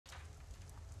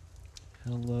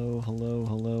Hello, hello,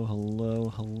 hello, hello,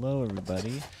 hello,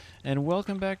 everybody, and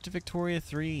welcome back to Victoria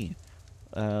 3.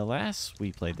 Last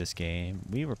we played this game,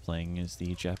 we were playing as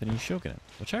the Japanese shogunate,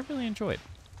 which I really enjoyed.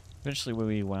 Eventually,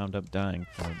 we wound up dying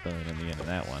from a rebellion in the end of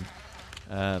that one.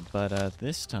 But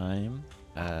this time,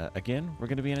 again, we're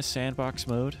going to be in a sandbox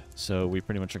mode, so we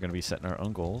pretty much are going to be setting our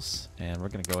own goals, and we're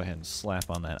going to go ahead and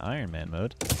slap on that Iron Man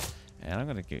mode, and I'm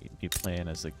going to be playing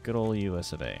as the good old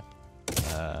US of A.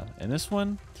 In this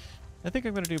one, I think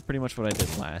I'm going to do pretty much what I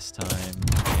did last time,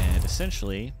 and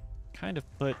essentially kind of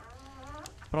put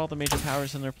all the major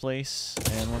powers in their place,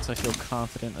 and once I feel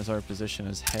confident as our position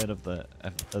as head of the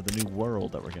new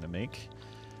world that we're going to make,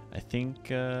 I think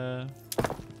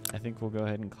we'll go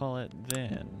ahead and call it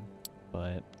then,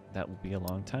 but that will be a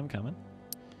long time coming.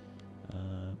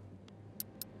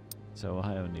 So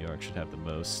Ohio and New York should have the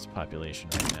most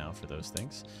population right now for those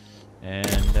things.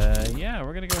 And yeah,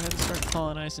 we're going to go ahead and start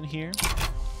colonizing here.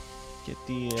 Get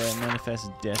the Manifest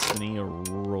Destiny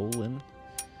rolling.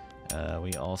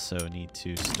 We also need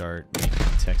to start making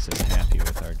Texas happy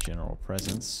with our general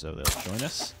presence, so they'll join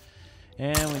us.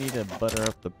 And we need to butter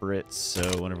up the Brits, so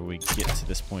whenever we get to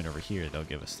this point over here, they'll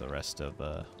give us the rest of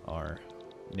our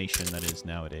nation that is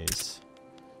nowadays.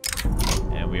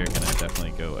 And we are going to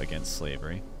definitely go against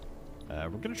slavery. We're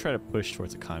going to try to push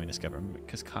towards a communist government,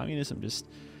 because communism just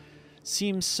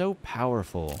seems so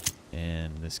powerful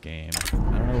in this game. I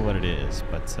don't know what it is,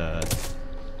 but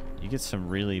you get some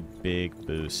really big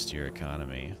boost to your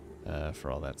economy for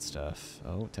all that stuff.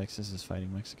 Oh, Texas is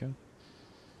fighting Mexico?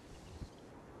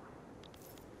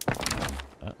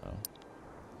 Uh-oh.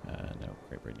 No,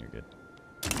 Great Britain, you're good.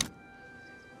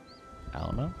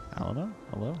 Alamo? Alamo?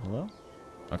 Hello? Hello?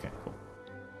 Okay, cool.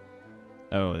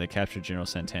 Oh, they captured General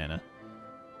Santana.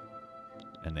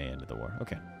 And they ended the war.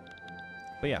 Okay.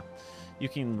 But yeah, you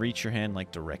can reach your hand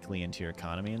like directly into your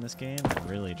economy in this game and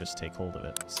really just take hold of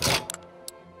it. So,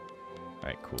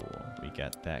 alright, cool. We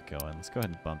got that going. Let's go ahead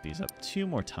and bump these up 2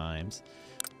 more times.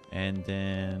 And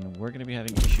then we're going to be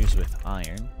having issues with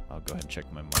iron. I'll go ahead and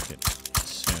check my market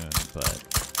soon, but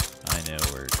I know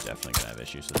we're definitely going to have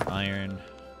issues with iron.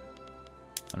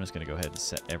 I'm just going to go ahead and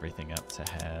set everything up to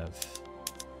have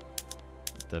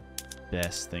the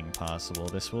best thing possible.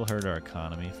 This will hurt our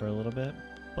economy for a little bit,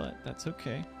 but that's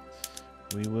okay.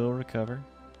 We will recover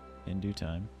in due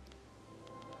time.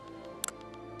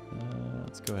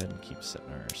 Let's go ahead and keep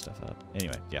setting our stuff up.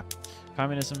 Anyway, yeah.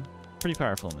 Communism, pretty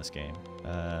powerful in this game.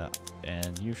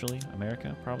 And usually,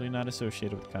 America, probably not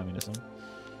associated with communism.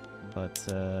 But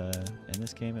in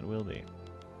this game, it will be.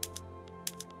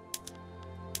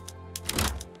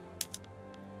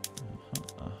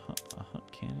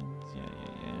 Cannons, yeah.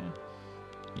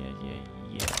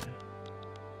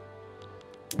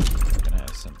 We're gonna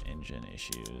have some engine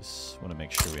issues. Want to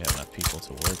make sure we have enough people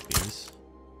to work these.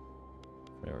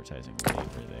 Prioritizing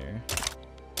labor there.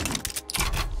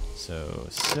 So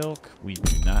silk we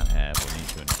do not have. We'll need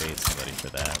to invade somebody for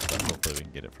that, but hopefully we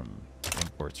can get it from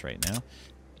imports right now.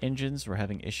 Engines, we're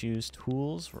having issues.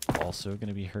 Tools, we're also going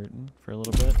to be hurting for a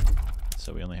little bit.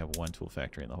 So we only have 1 tool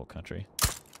factory in the whole country.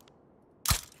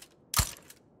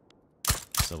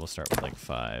 So we'll start with like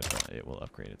 5, but it will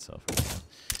upgrade itself over time.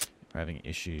 We're having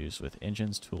issues with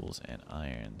engines, tools, and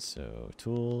iron. So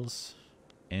tools,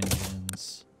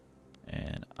 engines,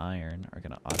 and iron are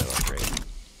going to auto-upgrade.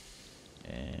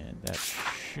 And that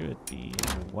should be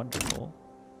wonderful.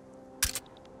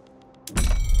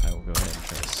 I will go ahead and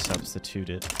try to substitute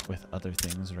it with other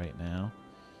things right now.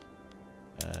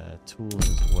 Tools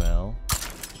as well.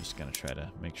 Just going to try to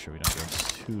make sure we don't go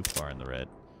too far in the red.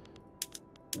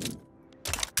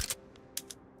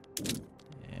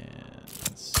 And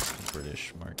that's the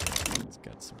British market. It's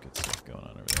got some good stuff going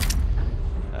on over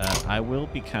there. I will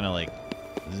be kind of like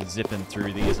zipping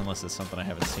through these unless it's something I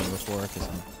haven't seen before, because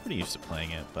I'm pretty used to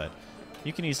playing it, but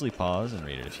you can easily pause and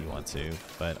read it if you want to,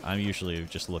 but I'm usually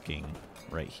just looking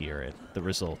right here at the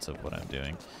results of what I'm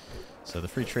doing. So the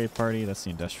Free Trade Party, that's the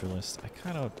industrialist. I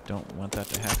kind of don't want that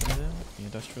to happen to them. The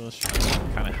industrialist should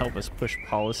kind of help us push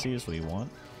policies we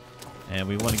want, and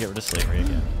we want to get rid of slavery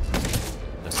again.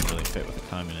 It doesn't really fit with the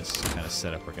communist kind of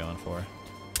setup we're going for.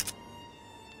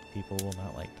 People will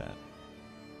not like that.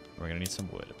 We're going to need some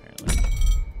wood, apparently.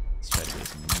 Let's try to get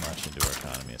as much into our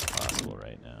economy as possible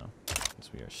right now,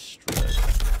 because we are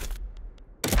stressed.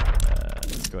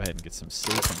 Let's go ahead and get some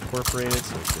states incorporated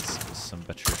so we get some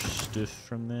better stuff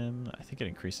from them. I think it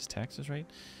increases taxes, right?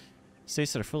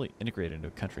 States that are fully integrated into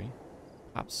a country,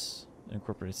 ops,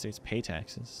 incorporated states pay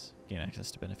taxes, gain access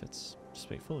to benefits,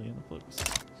 participate fully in the political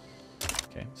system.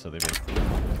 Okay, so they basically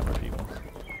become our people.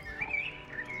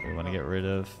 We want to get rid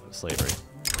of slavery.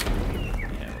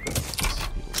 Yeah, we'll go with this.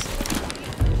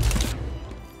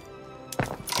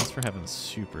 unless we're having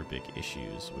super big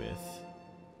issues with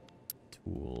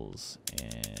tools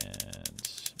and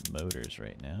motors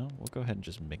right now, we'll go ahead and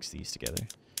just mix these together.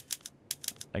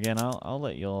 Again, I'll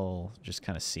let y'all just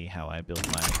kind of see how I build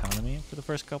my economy for the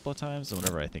first couple of times, and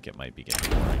whenever I think it might be getting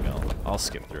boring, I'll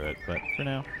skip through it. But for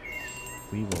now,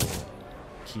 we will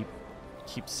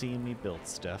keep seeing me build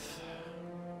stuff.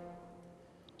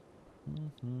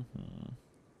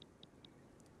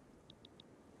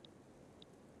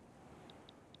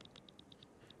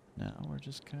 Now we're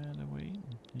just kind of waiting.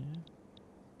 Yeah.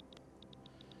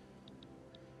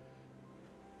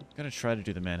 I'm gonna try to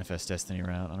do the Manifest Destiny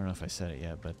route. I don't know if I said it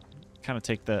yet, but kind of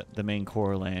take the main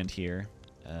core land here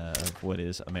of what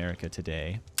is America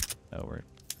today. Oh, we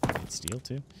need steel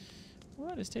too.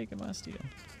 What is taking my steel?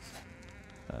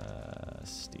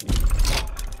 Steel.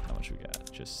 How much we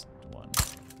got? Just one.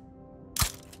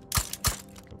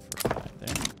 Go for 5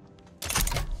 there.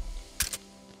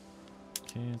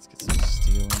 Okay, let's get some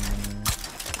steel in there.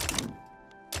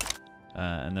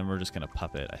 And then we're just going to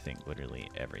puppet, I think, literally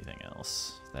everything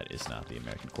else that is not the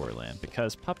American core land,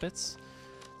 because puppets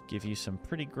give you some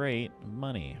pretty great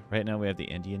money. Right now we have the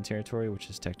Indian Territory, which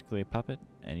is technically a puppet,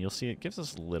 and you'll see it gives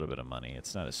us a little bit of money.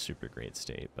 It's not a super great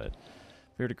state, but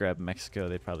if we were to grab Mexico,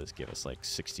 they'd probably just give us like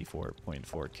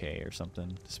 64.4k or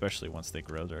something, especially once they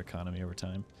grow their economy over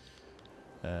time.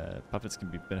 Puppets can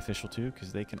be beneficial too,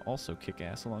 because they can also kick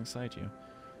ass alongside you.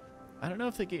 I don't know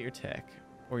if they get your tech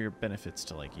or your benefits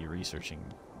to like you researching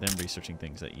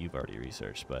things that you've already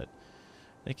researched, but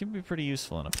they can be pretty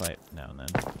useful in a fight now and then.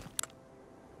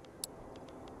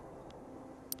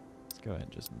 Let's go ahead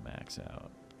and just max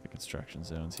out the construction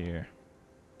zones here.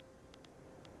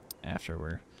 After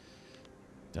we're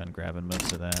done grabbing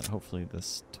most of that, hopefully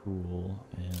this tool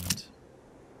and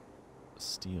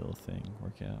steel thing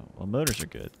work out. Well, motors are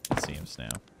good, it seems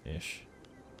now, ish.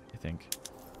 I think.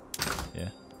 Yeah.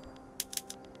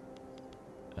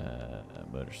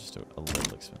 Motors are still a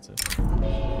little expensive.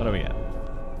 What do we got?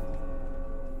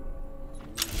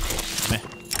 Meh.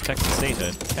 Texas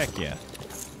statehood. Heck yeah.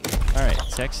 Alright,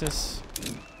 Texas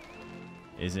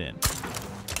is in.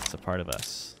 It's a part of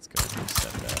us. Let's go ahead and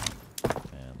reset that.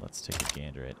 And let's take a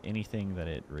gander at anything that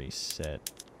it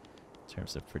reset in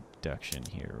terms of production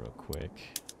here real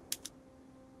quick.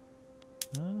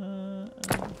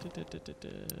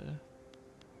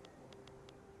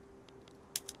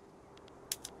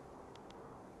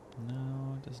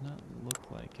 No, it does not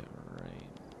look like it right.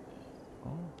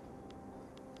 Oh.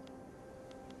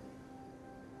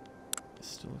 It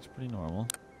still looks pretty normal.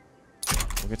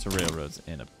 We'll get to railroads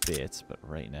in a bit, but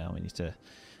right now we need to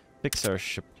fix our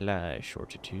supply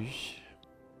shortages.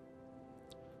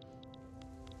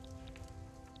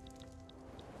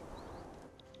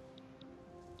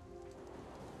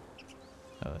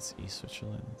 Oh, that's East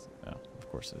Switzerland. Oh,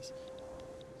 of course it is.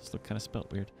 Just look kind of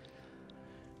spelt weird.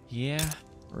 Yeah.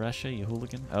 Russia, you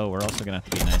hooligan. Oh, we're also going to have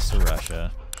to be nice to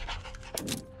Russia,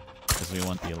 because we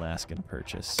want the Alaskan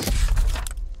Purchase.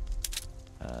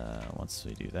 Once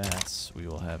we do that, we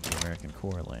will have the American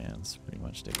core lands pretty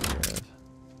much taken care of.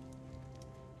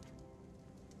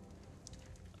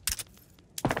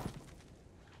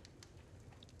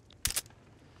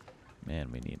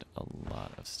 Man, we need a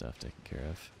lot of stuff taken care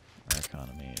of. Our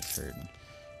economy is hurting.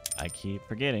 I keep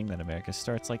forgetting that America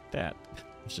starts like that.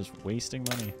 It's just wasting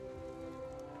money.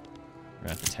 We're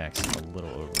going to have to tax a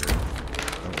little over the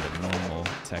normal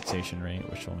taxation rate,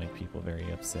 which will make people very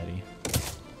upsetty.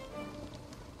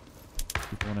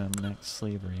 People want to enact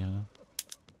slavery, huh?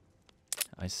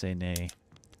 I say nay.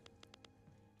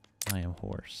 I am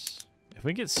horse. If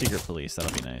we get secret police,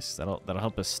 that'll be nice. That'll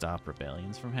help us stop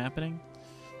rebellions from happening.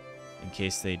 In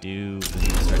case they do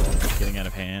start getting out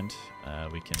of hand,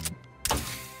 we can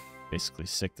basically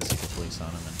sick the secret police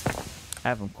on them and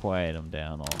have them quiet them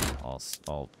down,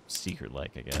 all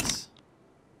secret-like, I guess.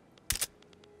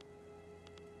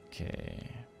 Okay.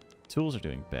 Tools are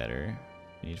doing better.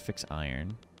 We need to fix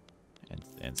iron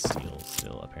and steel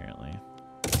still, apparently,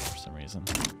 for some reason.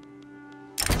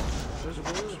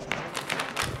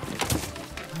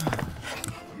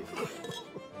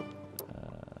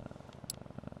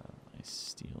 My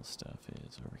steel stuff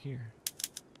is over here.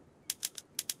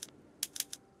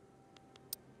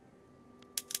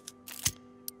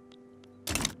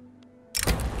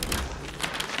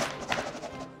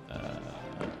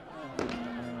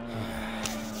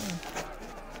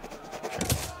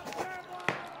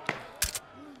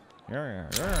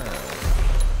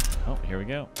 Oh, here we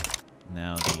go.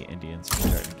 Now the Indians are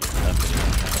starting to get up in kind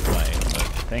of fight, but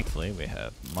thankfully we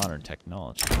have modern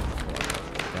technology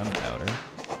for gunpowder.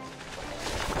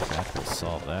 That will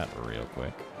solve that real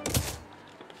quick.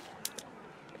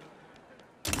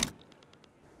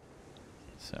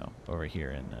 So over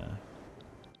here in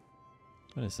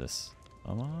what is this?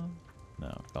 Omaha?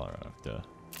 No, Colorado. Duh.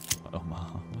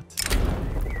 Omaha. What?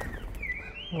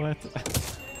 What?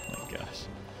 Oh my gosh.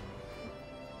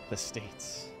 The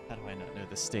states. How do I not know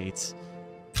the states?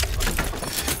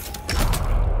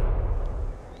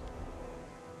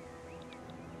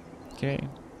 Okay.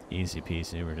 Easy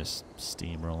peasy. We're just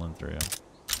steamrolling through.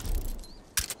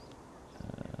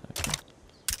 Okay.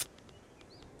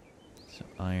 So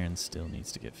iron still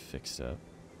needs to get fixed up.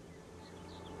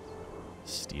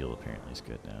 Steel apparently is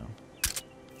good now.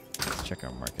 Let's check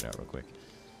our market out real quick.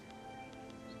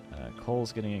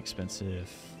 Coal's getting expensive.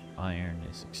 Iron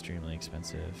is extremely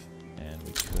expensive. And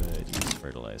we could use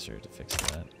fertilizer to fix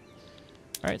that.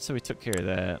 Alright, so we took care of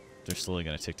that. They're slowly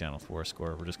going to tick down with war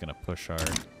score. We're just going to push our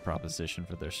proposition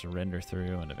for their surrender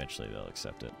through, and eventually they'll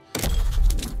accept it.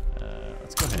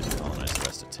 Let's go ahead and colonize the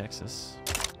rest of Texas.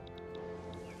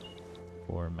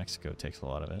 Or Mexico takes a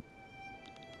lot of it.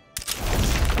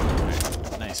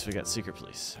 Nice, we got secret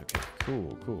police. Okay,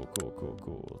 cool.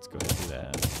 Let's go ahead and do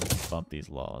that. Let's bump these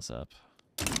laws up.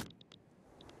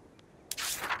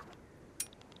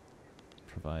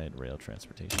 Provide rail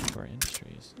transportation for our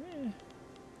industries.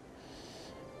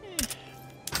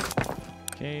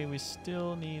 Okay, we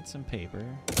still need some paper.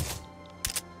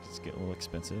 It's getting a little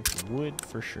expensive. Wood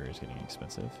for sure is getting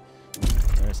expensive.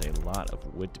 There's a lot of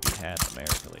wood to be had in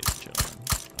America, ladies and gentlemen.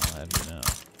 I'll have you know.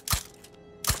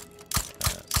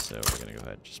 So we're going to go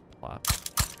ahead and just plop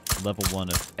level 1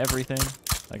 of everything.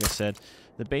 Like I said,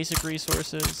 the basic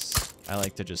resources, I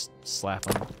like to just slap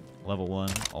them level 1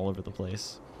 all over the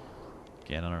place.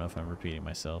 Again, I don't know if I'm repeating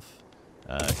myself,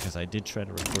 because I did try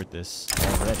to record this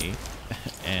already,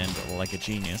 and like a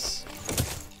genius,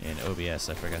 in OBS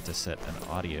I forgot to set an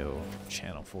audio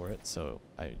channel for it, so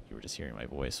you were just hearing my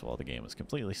voice while the game was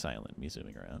completely silent, me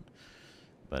zooming around.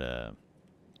 But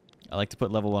I like to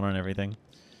put level 1 on everything.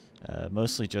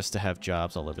 Mostly just to have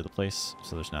jobs all over the place,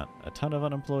 so there's not a ton of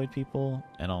unemployed people,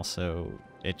 and also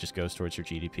it just goes towards your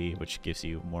GDP, which gives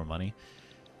you more money.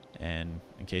 And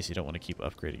in case you don't want to keep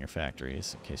upgrading your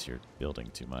factories, in case you're building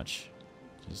too much,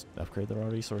 just upgrade the raw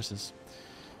resources.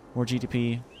 More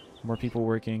GDP, more people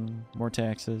working, more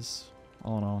taxes.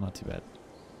 All in all, not too bad.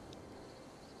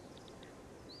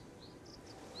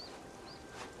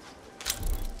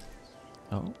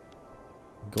 Oh.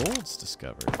 Gold's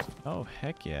discovered. Oh,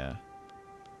 heck yeah.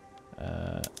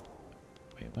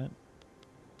 Wait, what?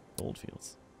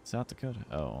 Goldfields. South Dakota.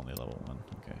 Oh, only level 1.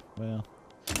 Okay, well,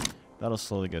 that'll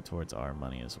slowly go towards our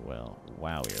money as well.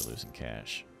 Wow, we are losing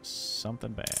cash.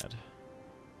 Something bad.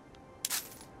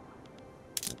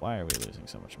 Why are we losing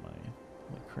so much money?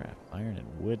 Holy crap. Iron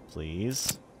and wood,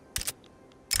 please.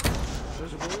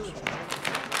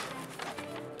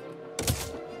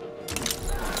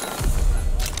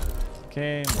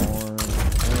 Okay, more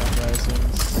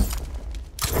uprisings.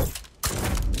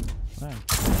 Wow,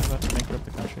 I'm about to make up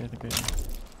the country, I think I am.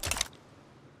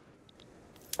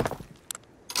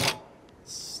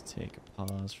 Let's take a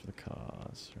pause for the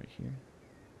cause right here.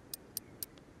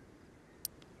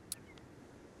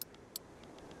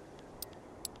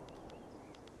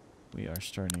 We are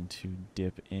starting to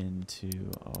dip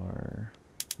into our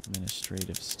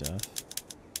administrative stuff.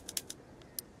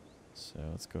 So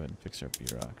let's go ahead and fix our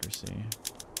bureaucracy.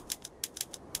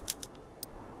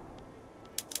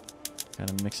 Kind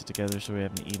of mix it together so we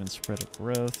have an even spread of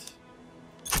growth.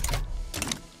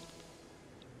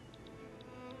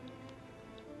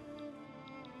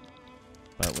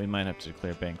 But we might have to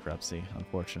declare bankruptcy,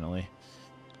 unfortunately.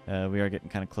 We are getting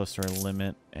kind of close to our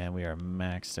limit, and we are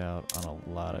maxed out on a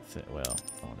lot of things. Well,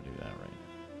 I want to do that right.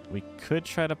 We could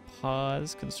try to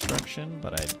pause construction,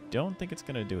 but I don't think it's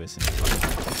going to do us anything.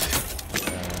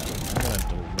 I'm going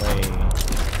to delay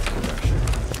construction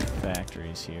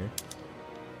factories here.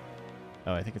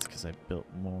 Oh, I think it's because I built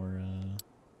more.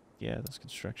 Yeah, those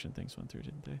construction things went through,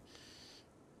 didn't they?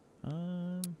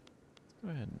 Let's go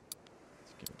ahead and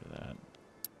let's get rid of that.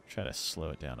 Try to slow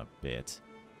it down a bit.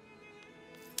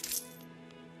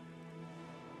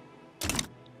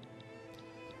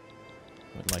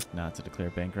 Would like not to declare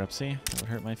bankruptcy. That would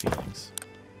hurt my feelings.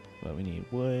 But we need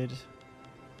wood.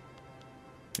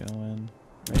 Going.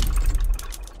 Right.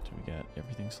 So we got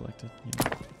everything selected.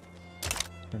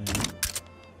 Yeah.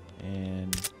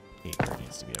 And acre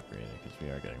needs to be upgraded because we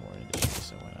are getting more industry,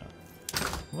 so why not?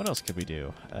 What else could we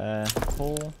do?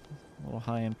 Coal, a little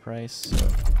high in price, so.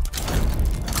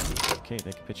 Okay,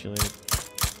 they capitulated.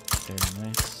 Very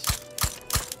nice.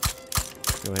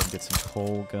 Go ahead and get some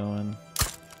coal going.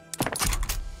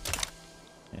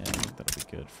 And I think that'll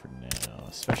be good for now,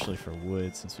 especially for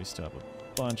wood since we still have a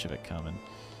bunch of it coming.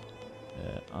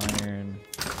 Iron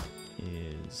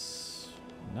is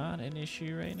not an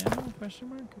issue right now? Question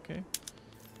mark? Okay.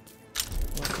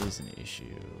 What is an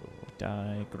issue?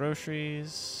 Dye,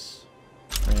 groceries,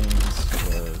 trains,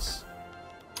 clothes.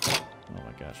 Oh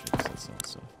my gosh, I just said some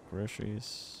stuff.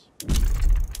 Groceries.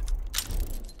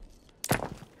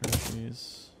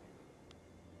 Groceries.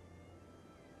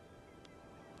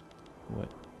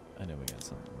 What? I know we got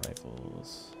some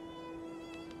rifles.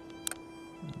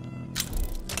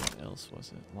 What else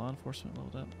was it? Law enforcement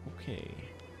leveled up? Okay.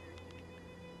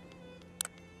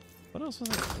 What else was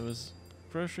it? It was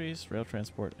groceries, rail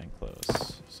transport, and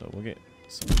clothes. So we'll get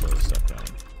some clothes stuff going.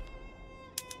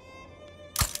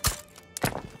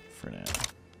 For now.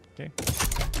 Okay.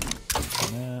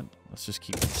 And that. Let's just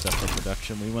keep stuff for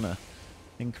production. We want to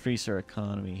increase our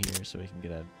economy here so we can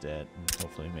get out of debt and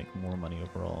hopefully make more money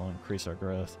overall, increase our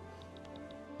growth.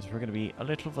 Because we're going to be a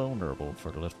little vulnerable for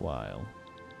a little while.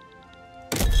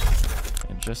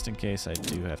 And just in case I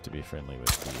do have to be friendly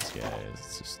with these guys,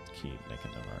 let's just keep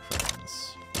making them our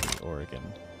friends for the Oregon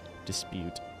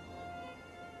dispute.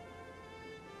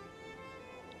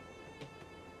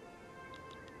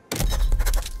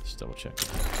 Just double check we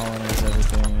can colonize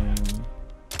everything.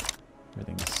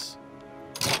 Everything's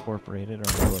incorporated or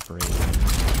incorporated. Let's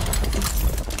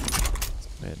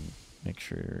go ahead and make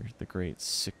sure the Great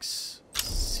Six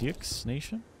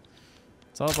Nation?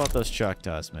 It's all about those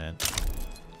Choctaws, man.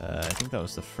 I think that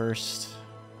was the first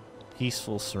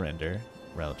peaceful surrender,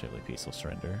 relatively peaceful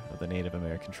surrender, of the Native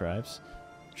American tribes,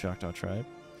 Choctaw tribe.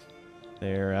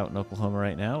 They're out in Oklahoma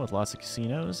right now with lots of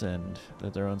casinos, and they're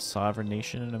their own sovereign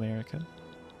nation in America.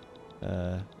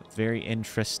 Very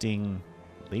interesting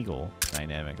legal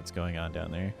dynamic that's going on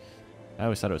down there. I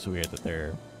always thought it was weird that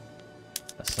they're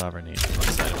a sovereign nation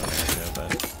outside of America, but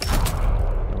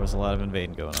there was a lot of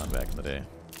invading going on back in the day.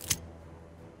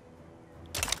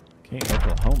 Okay,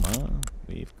 Oklahoma,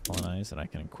 we've colonized, and I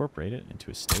can incorporate it into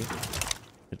a state.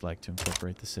 We'd like to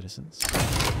incorporate the citizens.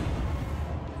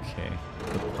 Okay,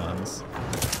 good puns.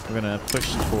 We're going to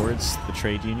push towards the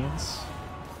trade unions.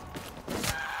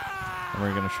 And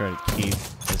we're going to try to keep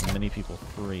as many people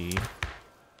free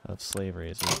of slavery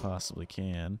as we possibly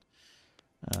can.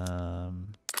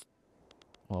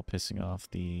 While pissing off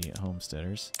the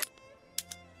homesteaders.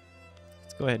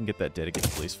 Let's go ahead and get that dedicated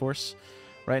police force.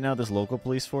 Right now, this local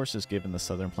police force has given the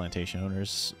southern plantation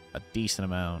owners a decent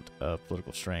amount of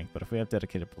political strength, but if we have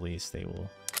dedicated police, they will,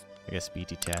 I guess, be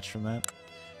detached from that.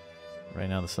 Right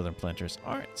now, the southern planters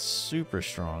aren't super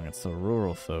strong. It's the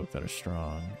rural folk that are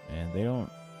strong, and they don't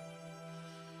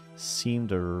seem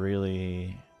to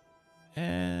really...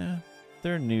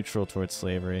 they're neutral towards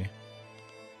slavery.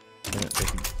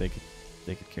 They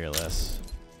could care less.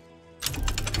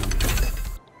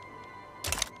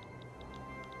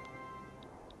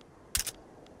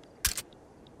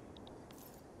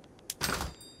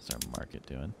 What's our market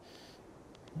doing?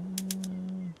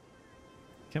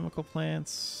 Chemical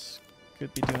plants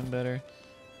could be doing better.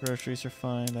 Groceries are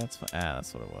fine. That's fine. Ah,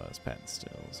 that's what it was. Patent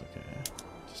stills. Okay.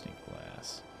 Just need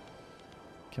glass.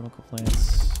 Chemical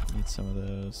plants. Need some of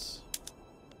those.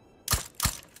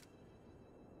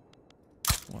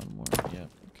 One more. Yep.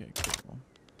 Okay, cool.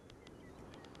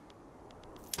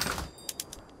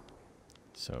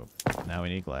 So now we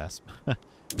need glass.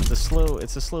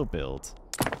 It's a slow build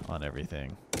on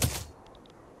everything.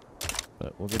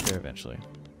 But we'll get there eventually.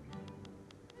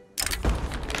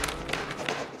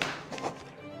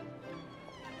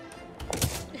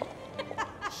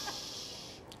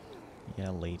 Yeah,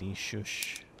 lady,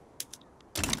 shush.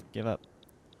 Give up.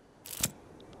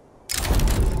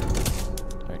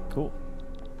 Alright, cool.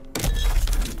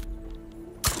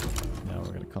 Now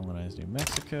we're gonna colonize New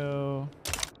Mexico.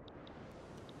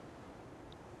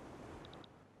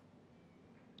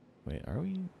 Wait, are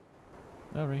we?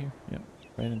 Oh, right here. Yep,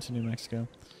 right into New Mexico.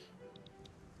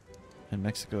 And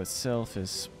Mexico itself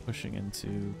is pushing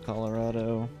into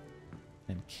Colorado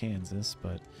and Kansas,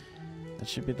 but that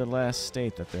should be the last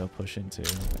state that they'll push into.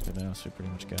 Everything else we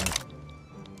pretty much got.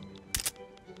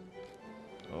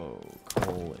 Oh,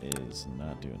 coal is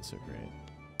not doing so great.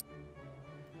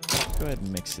 Go ahead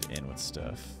and mix it in with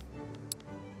stuff.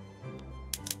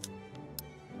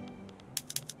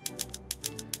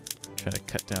 Try to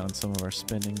cut down some of our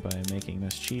spending by making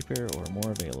this cheaper or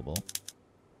more available.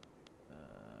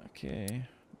 Okay,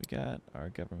 we got our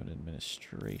government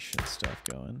administration stuff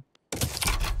going.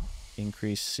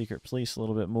 Increase secret police a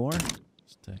little bit more,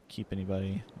 just to keep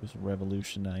anybody who's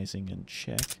revolutionizing in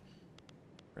check.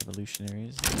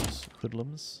 Revolutionaries, those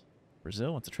hoodlums.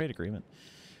 Brazil wants a trade agreement.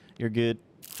 You're good.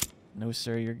 No,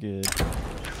 sir, you're good.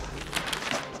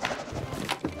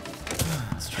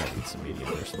 Let's try to get some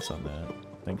mediation on that.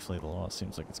 Thankfully, the law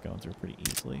seems like it's going through pretty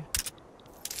easily.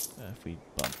 If we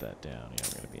bump that down, yeah,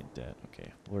 we're going to be in debt.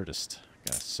 Okay, we're just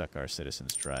going to suck our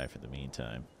citizens dry for the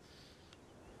meantime.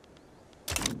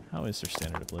 How is their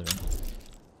standard of living?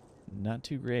 Not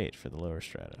too great for the lower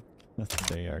strata.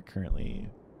 They are currently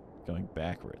going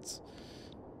backwards.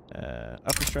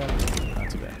 Upper strata, not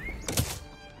too bad.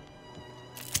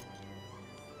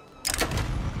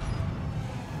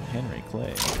 Henry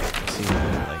Clay. Is he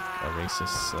like a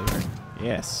racist slaver?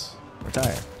 Yes.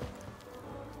 Retire.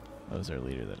 That was our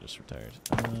leader that just retired.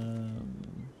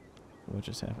 What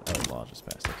just happened? Oh, law just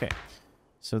passed. Okay.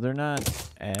 So they're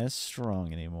not as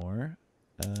strong anymore.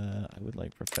 I would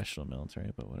like professional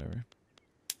military, but whatever.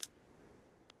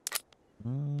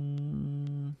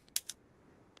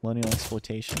 Colonial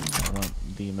exploitation. I want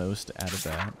the most out of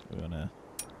that. We want to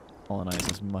colonize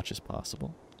as much as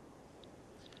possible.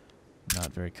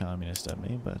 Not very communist of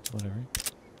me, but whatever.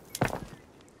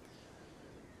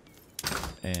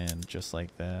 And just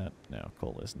like that, no,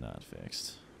 coal is not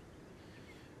fixed.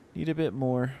 Need a bit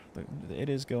more. It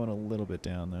is going a little bit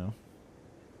down, though.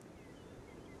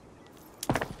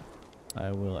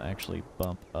 I will actually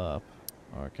bump up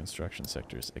our construction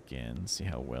sectors again, see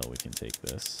how well we can take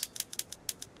this.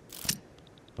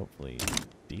 Hopefully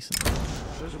decently.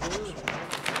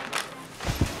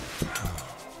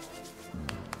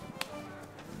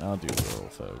 I'll do rural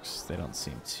folks. They don't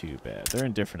seem too bad. They're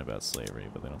indifferent about slavery,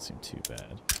 but they don't seem too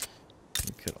bad.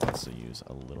 We could also use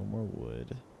a little more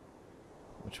wood,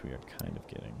 which we are kind of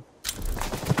getting.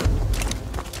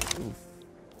 Oof.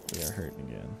 We are hurting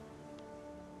again.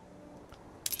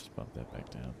 Just bump that back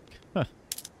down. Huh.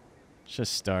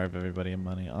 Just starve everybody in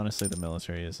money. Honestly, the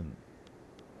military doesn't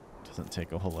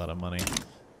take a whole lot of money.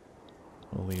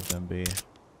 We'll leave them be.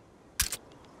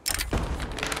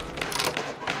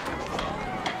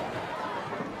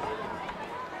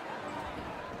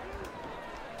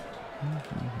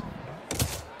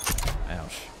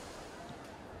 Ouch.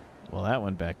 Well, that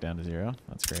went back down to 0.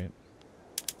 That's great.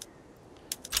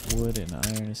 Wood and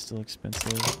iron is still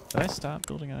expensive. Did I stop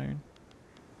building iron?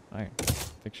 Iron.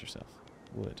 Fix yourself.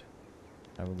 Wood.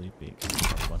 I will leave be because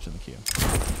there's a bunch in the queue.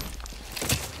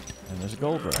 And there's a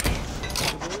gold rush.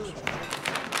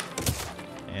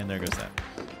 And there goes that.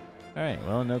 Alright,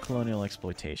 well, no colonial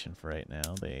exploitation for right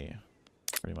now. They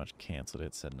pretty much canceled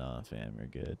it, said, nah, fam, you're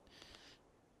good.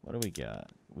 What do we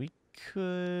got? We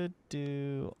could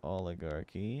do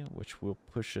oligarchy, which will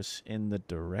push us in the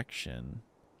direction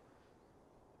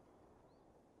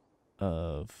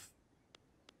of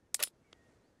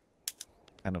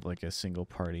kind of like a single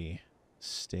party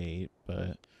state,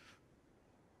 but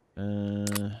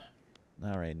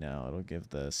not right now. It'll give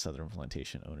the southern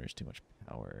plantation owners too much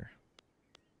power.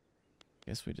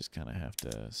 Guess we just kind of have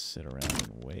to sit around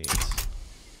and wait.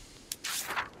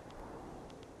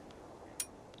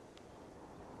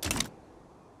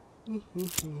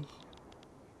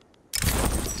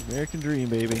 American dream,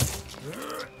 baby.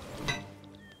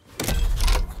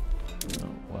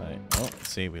 Oh, why? Oh,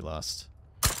 see, we lost.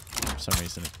 For some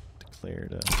reason, it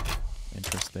declared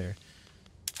interest there.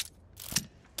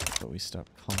 But we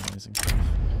stopped colonizing stuff.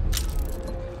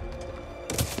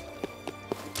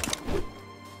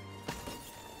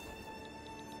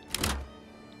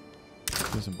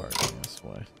 Who's embargoing us?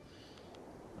 Why?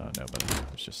 Oh, nobody.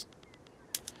 It's just...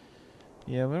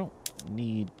 Yeah, we don't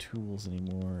need tools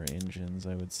anymore, or engines,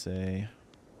 I would say.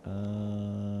 I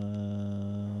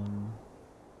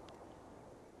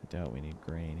doubt we need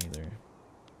grain either.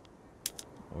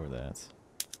 Or that.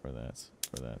 Or that.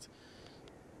 Or that.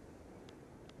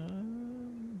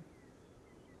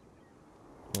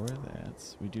 Or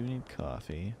that. We do need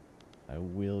coffee. I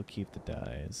will keep the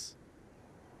dyes.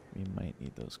 We might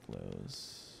need those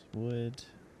clothes. Wood.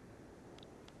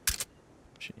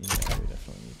 Yeah, we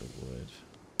definitely need the wood.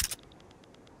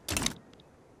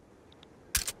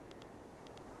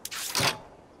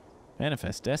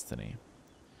 Manifest Destiny.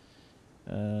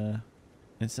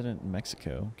 Incident in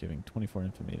Mexico, giving 24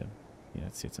 infamy to the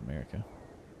United States of America.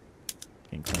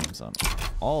 Getting claims on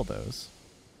all those.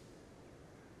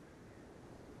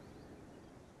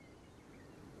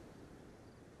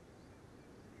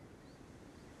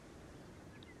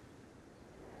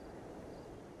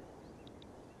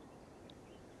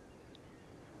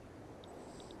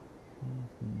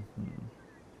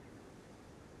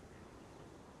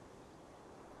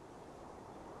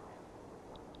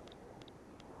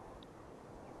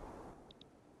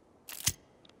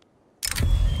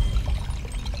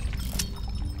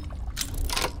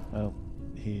 Oh,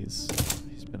 he's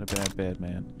been a bad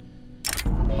man.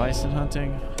 Bison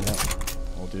hunting. Yep.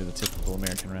 We'll do the typical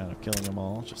American route of killing them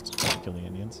all, just to try to kill the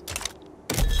Indians.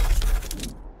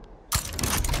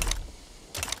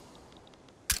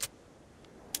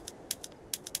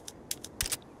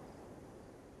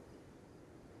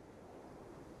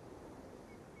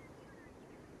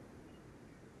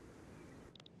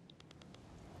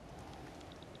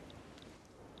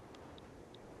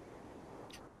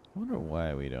 I wonder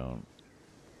why we don't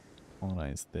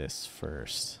colonize this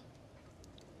first.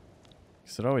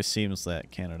 Because it always seems that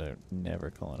Canada never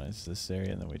colonizes this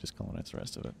area, and then we just colonize the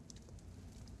rest of it.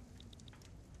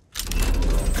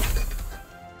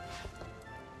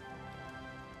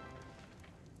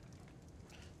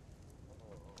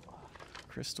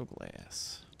 Crystal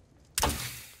glass.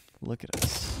 Look at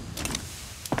us.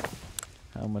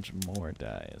 How much more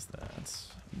dye is that?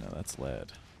 No, that's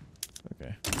lead.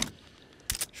 Okay.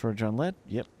 Shortage on lead?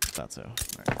 Yep, thought so.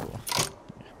 Alright, cool. Yeah,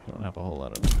 we don't have a whole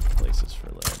lot of places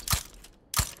for lead.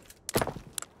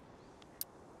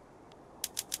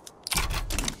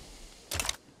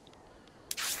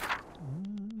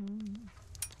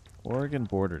 Oregon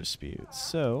border dispute.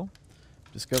 So,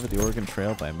 discovered the Oregon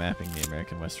Trail by mapping the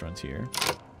American West Frontier.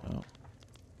 Oh.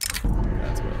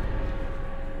 That's what.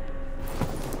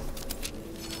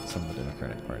 Some of the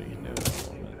Democratic Party. No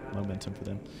momentum for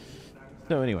them.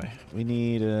 So anyway, we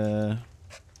need to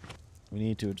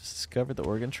discover the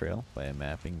Oregon Trail by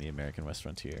mapping the American West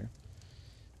Frontier.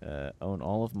 Own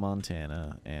all of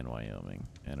Montana and Wyoming,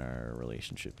 and our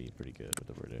relation should be pretty good with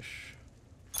the British.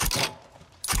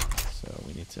 So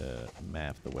we need to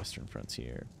map the Western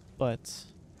Frontier, but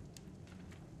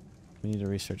we need to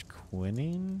research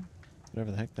quinine,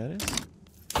 whatever the heck that is.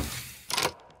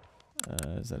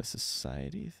 Is that a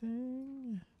society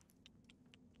thing?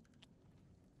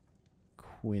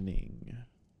 Quinning.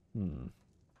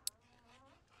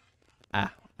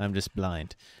 Ah, I'm just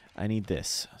blind. I need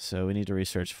this. So we need to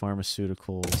research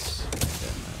pharmaceuticals. And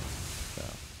then, so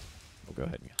we'll go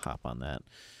ahead and hop on that.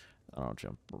 I'll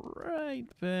jump right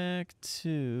back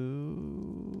to...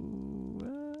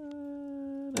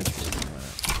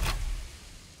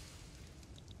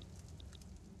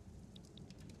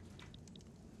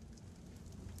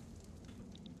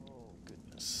 oh,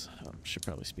 goodness. Should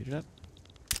probably speed it up.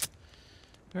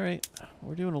 Alright,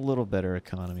 we're doing a little better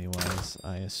economy-wise,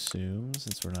 I assume,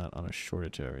 since we're not on a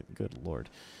shortage of everything. Good lord.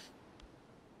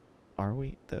 Are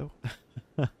we, though?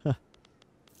 Let's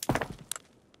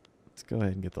go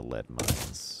ahead and get the lead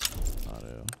mines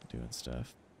auto doing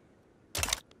stuff.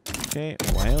 Okay,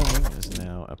 Wyoming is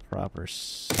now a proper...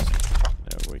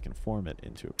 no, we can form it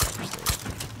into a proper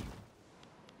state.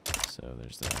 So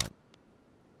there's that.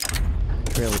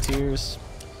 Trail of Tears.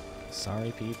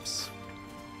 Sorry, peeps.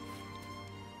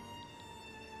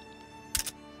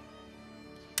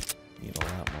 Need a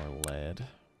lot more lead.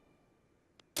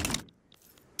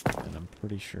 And I'm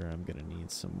pretty sure I'm going to need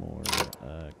some more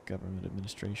government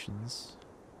administrations.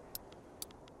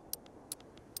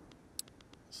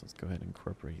 So let's go ahead and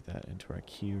incorporate that into our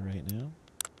queue right now.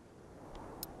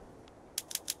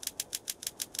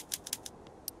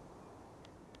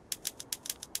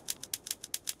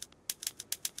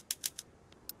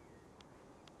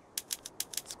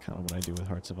 That's kind of what I do with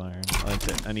Hearts of Iron. I like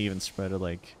the uneven spread of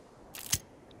like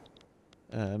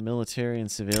military and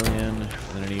civilian, and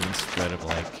then an even spread of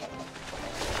like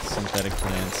synthetic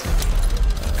plants and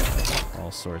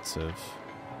all sorts of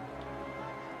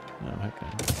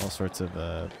all sorts of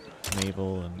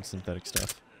naval and synthetic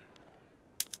stuff.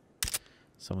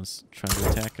 Someone's trying to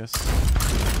attack us.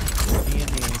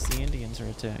 The Indians are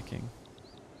attacking.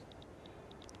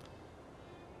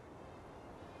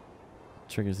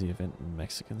 Triggers the event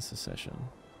Mexican secession.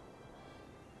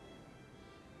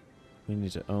 We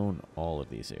need to own all of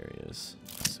these areas,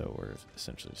 so we're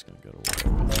essentially just going to go to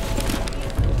war.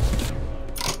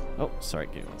 Oh, sorry,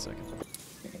 give me 1 second.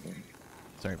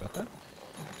 Sorry about that.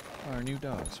 Our new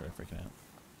dog started freaking out.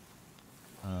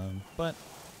 But,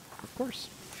 of course,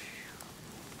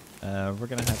 we're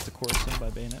going to have to course him by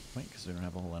bayonet point because we don't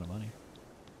have a whole lot of money.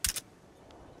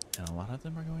 And a lot of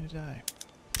them are going to die.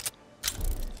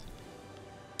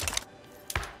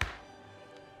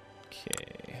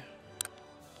 Okay.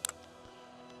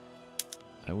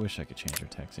 I wish I could change our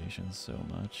taxation so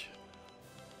much.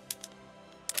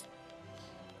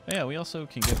 Oh yeah, we also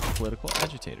can get political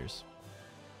agitators.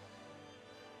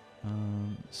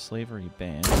 Slavery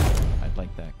ban. I'd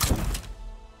like that.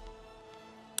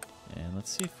 And let's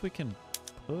see if we can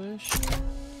push it.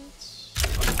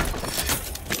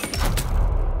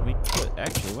 We could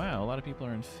actually. Wow, a lot of people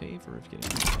are in favor of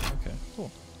getting it. Okay, cool.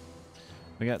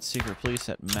 We got secret police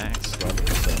at max level,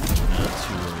 so I'm not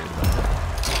too worried about it.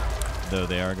 Though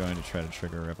they are going to try to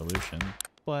trigger a revolution.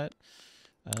 But,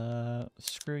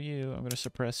 screw you. I'm going to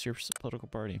suppress your political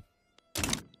party.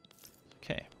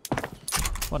 Okay.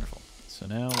 Wonderful. So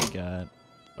now we got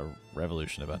a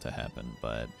revolution about to happen,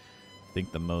 but I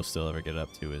think the most they'll ever get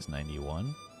up to is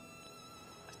 91.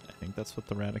 I think that's what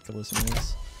the radicalism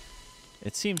is.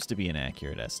 It seems to be an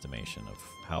accurate estimation of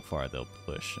how far they'll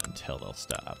push until they'll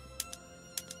stop.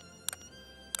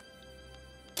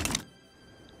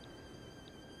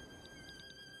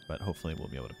 but hopefully we'll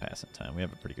be able to pass in time. We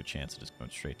have a pretty good chance of just going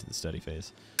straight to the study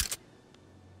phase.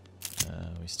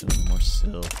 We still need more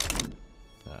silk.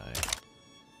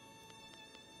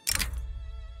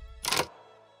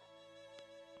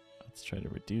 Let's try to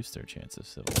reduce their chance of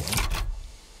civil war.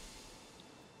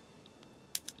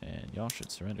 And y'all should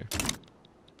surrender.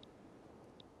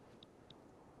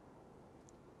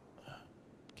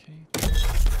 Okay.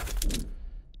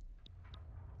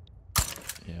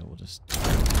 Yeah, we'll just...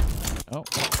 Oh.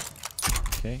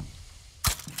 Okay.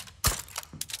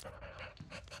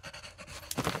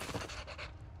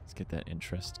 Let's get that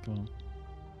interest going.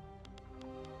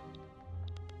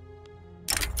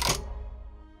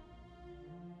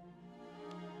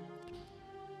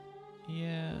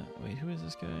 Yeah, wait, who is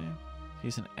this guy?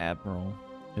 He's an admiral.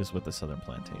 He's with the Southern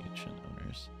Plantation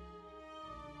owners.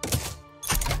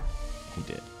 He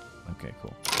did. Okay,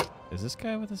 cool. Is this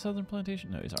guy with the Southern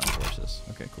Plantation? No, he's armed forces.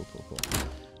 Okay, cool.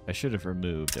 I should have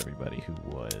removed everybody who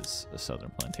was a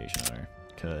Southern Plantation owner,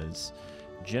 because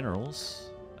generals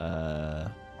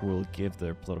will give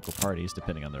their political parties,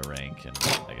 depending on their rank and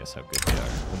I guess how good they are,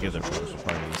 will give their political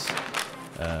parties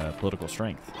political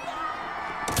strength.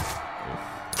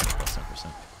 Plus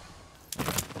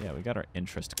 10%. Yeah, we got our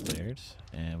interest cleared,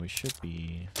 and we should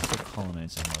be still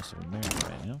colonizing most of America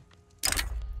right now.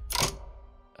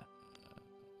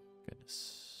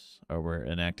 Goodness. Oh, we're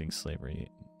enacting slavery.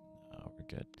 Oh, we're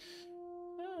good.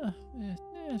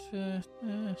 Sure,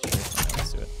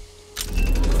 let's do it.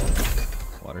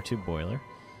 Water tube boiler.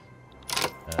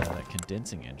 That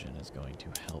condensing engine is going to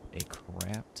help a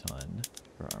crap ton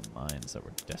for our mines that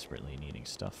we're desperately needing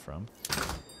stuff from.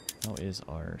 How is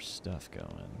our stuff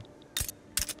going?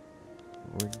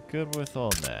 We're good with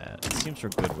all that. It seems we're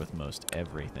good with most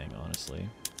everything, honestly.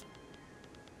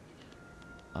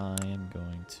 I am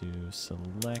going to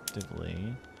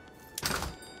selectively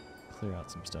clear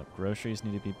out some stuff. Groceries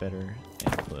need to be better,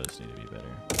 and clothes need to be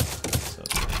better. So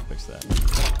let's fix that.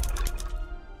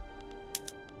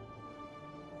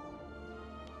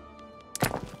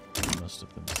 Most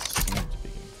of them seem to be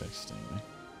getting fixed anyway.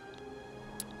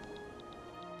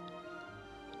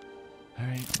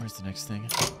 Alright, where's the next thing?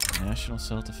 National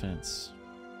self-defense.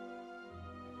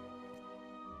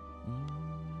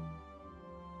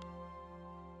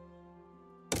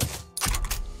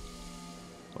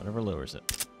 Whatever lowers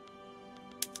it.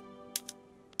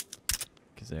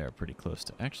 Because they are pretty close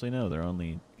to... Actually, no, they're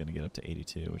only going to get up to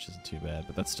 82, which isn't too bad,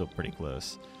 but that's still pretty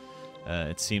close.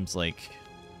 It seems like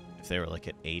if they were like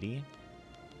at 80,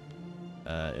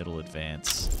 it'll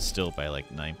advance still by like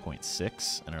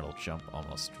 9.6, and it'll jump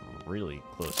almost really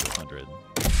close to 100.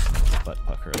 Butt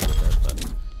pucker a little bit,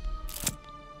 but...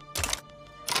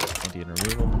 Indian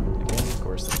removal. Again, of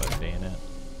course, the bug bayonet.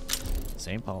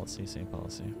 Same policy, same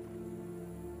policy.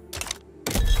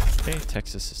 Okay,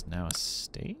 Texas is now a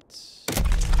state.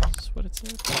 That's what it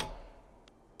said.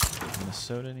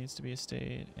 Minnesota needs to be a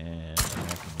state, and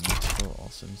American Mexico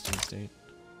also needs to be a state.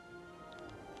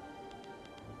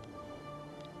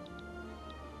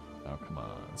 Oh, come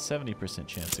on. 70%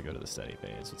 chance to go to the study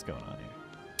phase. What's going on here?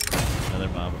 Another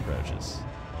mob approaches.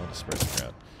 I'll disperse the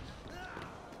crowd.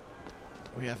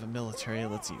 We have a military.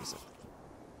 Let's use it.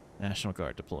 National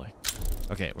Guard deploy.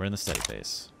 Okay, we're in the study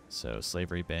phase. So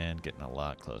slavery ban getting a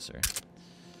lot closer.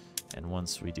 And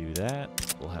once we do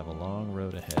that, we'll have a long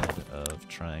road ahead of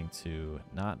trying to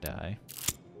not die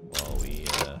while we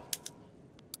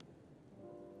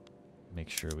make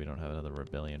sure we don't have another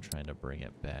rebellion trying to bring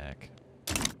it back.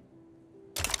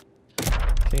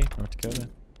 Okay, North Dakota.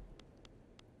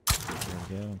 There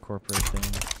we go, incorporate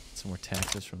things. Some more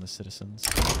taxes from the citizens.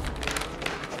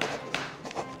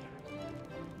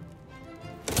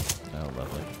 Oh,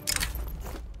 lovely.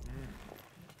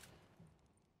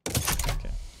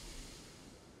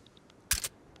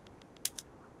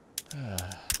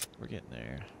 We're getting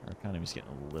there. Our economy's getting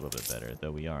a little bit better,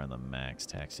 though we are on the max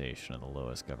taxation of the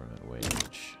lowest government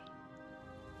wage,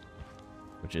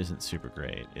 which isn't super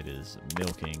great. It is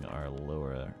milking our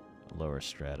lower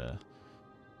strata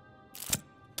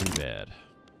pretty bad.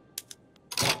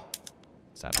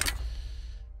 Stop it.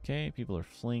 Okay, people are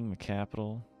fleeing the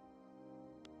capital.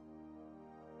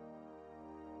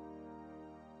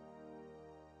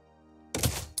 I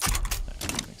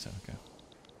don't think so. Okay,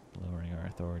 lowering our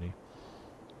authority.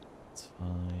 It's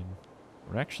fine.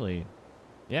 We're actually,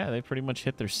 yeah, they pretty much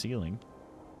hit their ceiling.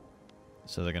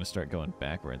 So they're going to start going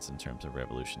backwards in terms of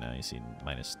revolution now. You see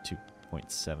minus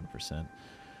 2.7%.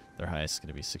 Their highest is going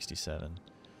to be 67.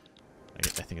 I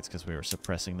think it's because we were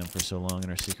suppressing them for so long, and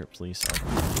our secret police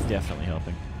are definitely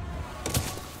helping.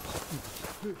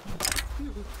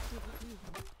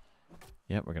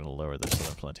 Yep, we're going to lower the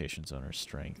Southern Plantation Owner's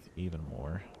strength even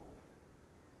more.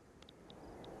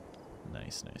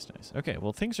 Nice, nice, nice. Okay,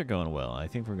 well, things are going well. I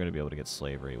think we're going to be able to get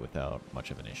slavery without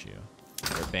much of an issue.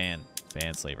 Or ban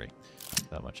slavery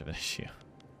without much of an issue.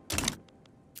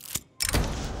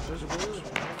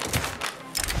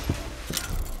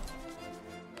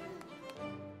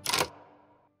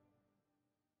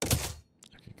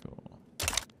 Okay, cool.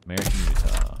 American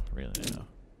Utah. Really now.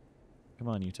 Come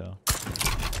on, Utah.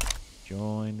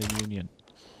 Join the Union.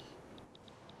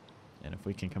 And if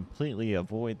we can completely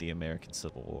avoid the American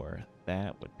Civil War,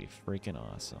 that would be freaking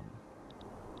awesome.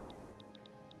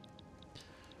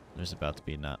 There's about to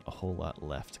be not a whole lot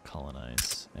left to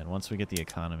colonize. And once we get the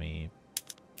economy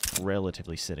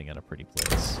relatively sitting at a pretty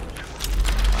place,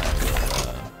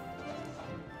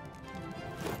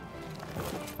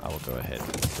 I will go ahead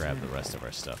and grab the rest of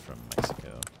our stuff from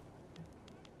Mexico.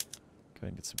 Go ahead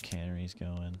and get some canneries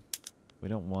going. We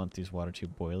don't want these water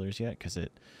tube boilers yet because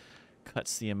it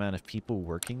cuts the amount of people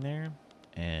working there,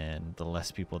 and the less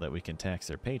people that we can tax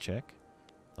their paycheck,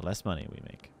 the less money we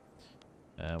make.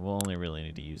 We'll only really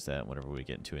need to use that whenever we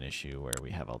get into an issue where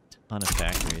we have a ton of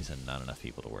factories and not enough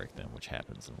people to work them, which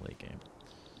happens in the late game.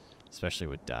 Especially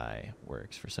with dye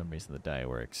works. For some reason the dye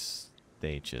works,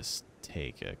 they just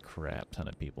take a crap ton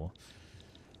of people.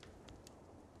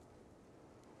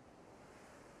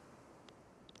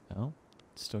 Oh,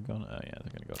 it's still going? Oh yeah,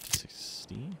 they're going to go up to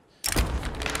 60.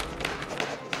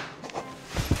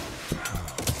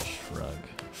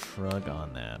 Shrug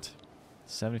on that.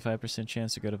 75%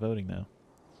 chance to go to voting now.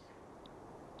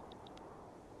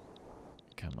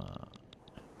 Come on.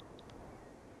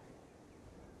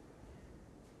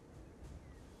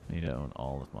 We need to own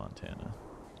all of Montana.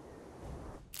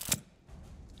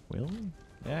 Will we?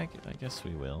 Yeah, I guess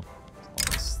we will. As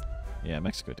long as, yeah,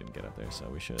 Mexico didn't get up there, so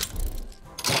we should.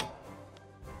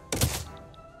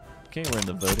 Okay, we're in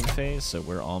the voting phase, so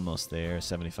we're almost there.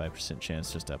 75%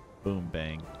 chance just to boom,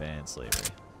 bang, ban slavery.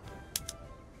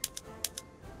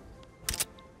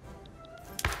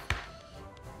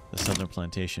 The southern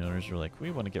plantation owners were like,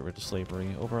 we want to get rid of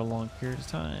slavery over a long period of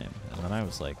time. And then I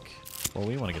was like, well,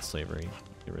 we want to get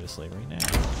rid of slavery now.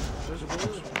 Oh,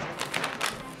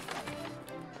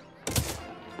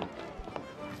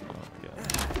 God.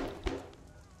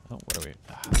 Oh, what are we?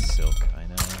 Ah, silk. I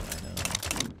know.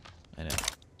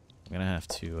 I'm going to have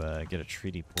to get a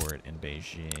treaty port in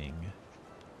Beijing.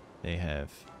 They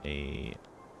have a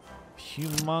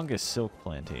humongous silk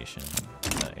plantation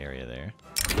area there.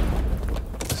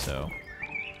 So,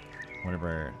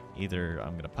 whenever either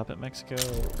I'm going to puppet Mexico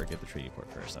or get the treaty port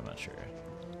first, I'm not sure.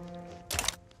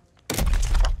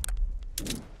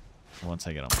 Once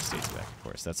I get all my states back, of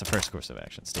course. That's the first course of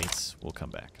action. States will come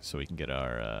back, so we can get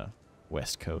our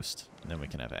west coast, and then we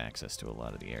can have access to a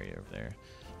lot of the area over there.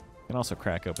 We can also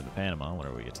crack open the Panama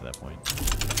whenever we get to that point.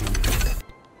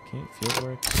 Okay,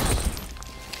 fieldworks.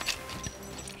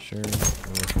 Sure.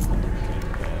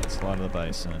 Okay, it's a lot of the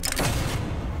bison.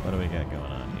 What do we got going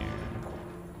on here?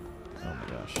 Oh my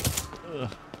gosh.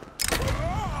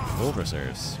 Ugh. Gold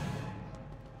reserves.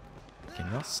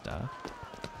 Can y'all stop?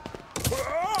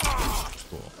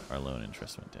 Cool. Our loan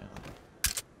interest went down.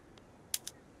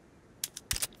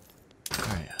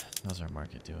 Alright. How's our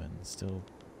market doing? Still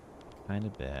kind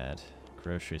of bad.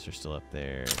 Groceries are still up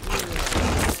there.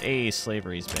 Hey,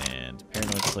 slavery's banned.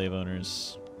 Paranoid slave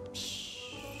owners.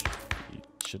 You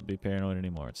shouldn't be paranoid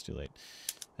anymore. It's too late.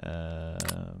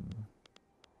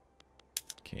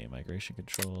 Okay, migration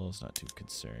controls, not too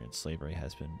concerned. Slavery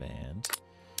has been banned.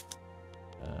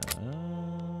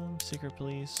 Secret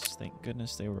police, thank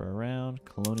goodness they were around.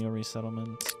 Colonial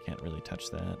resettlement, can't really touch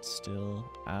that still.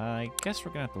 I guess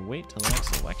we're gonna have to wait till the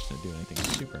next election to do anything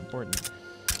super important.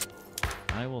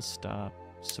 I will stop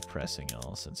suppressing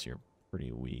y'all since you're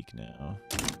pretty weak now.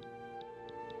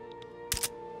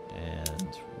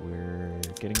 And we're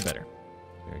getting better.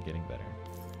 We're getting better.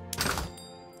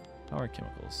 Power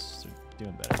chemicals, they're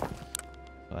doing better.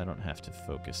 So I don't have to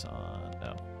focus on...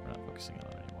 No, we're not focusing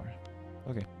on it anymore.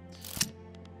 Okay.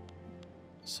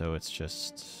 So it's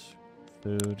just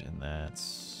food and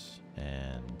that's...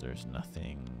 And there's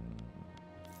nothing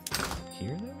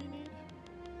here that we need?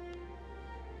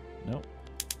 Nope.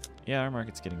 Yeah, our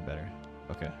market's getting better.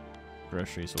 Okay.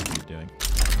 Groceries we'll keep doing.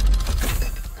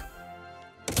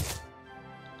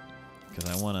 Because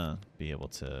I want to be able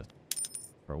to,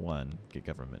 for one, get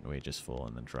government wages full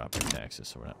and then drop our taxes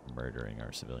so we're not murdering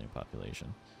our civilian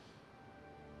population.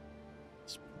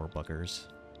 It's poor buggers.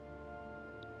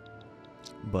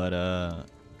 But,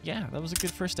 yeah, that was a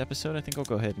good first episode. I think I'll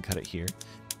go ahead and cut it here.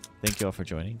 Thank you all for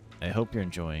joining. I hope you're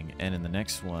enjoying. And in the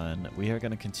next one, we are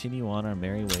going to continue on our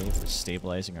merry way for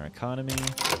stabilizing our economy,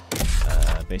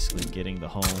 basically getting the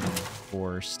home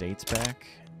 4 states back,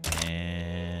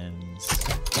 and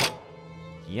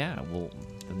yeah, well,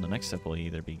 then the next step will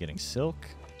either be getting silk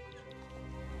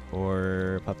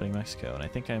or puppeting Mexico. And I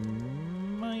think I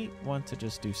might want to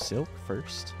just do silk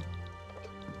first.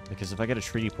 Because if I get a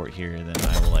treaty port here, then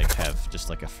I will like have just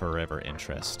like a forever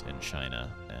interest in China,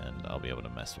 and I'll be able to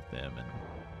mess with them and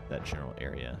that general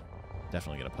area.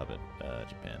 Definitely gonna puppet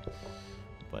Japan,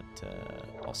 but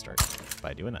I'll start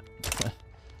by doing that. But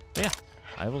yeah,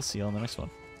 I will see you on the next one.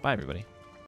 Bye, everybody.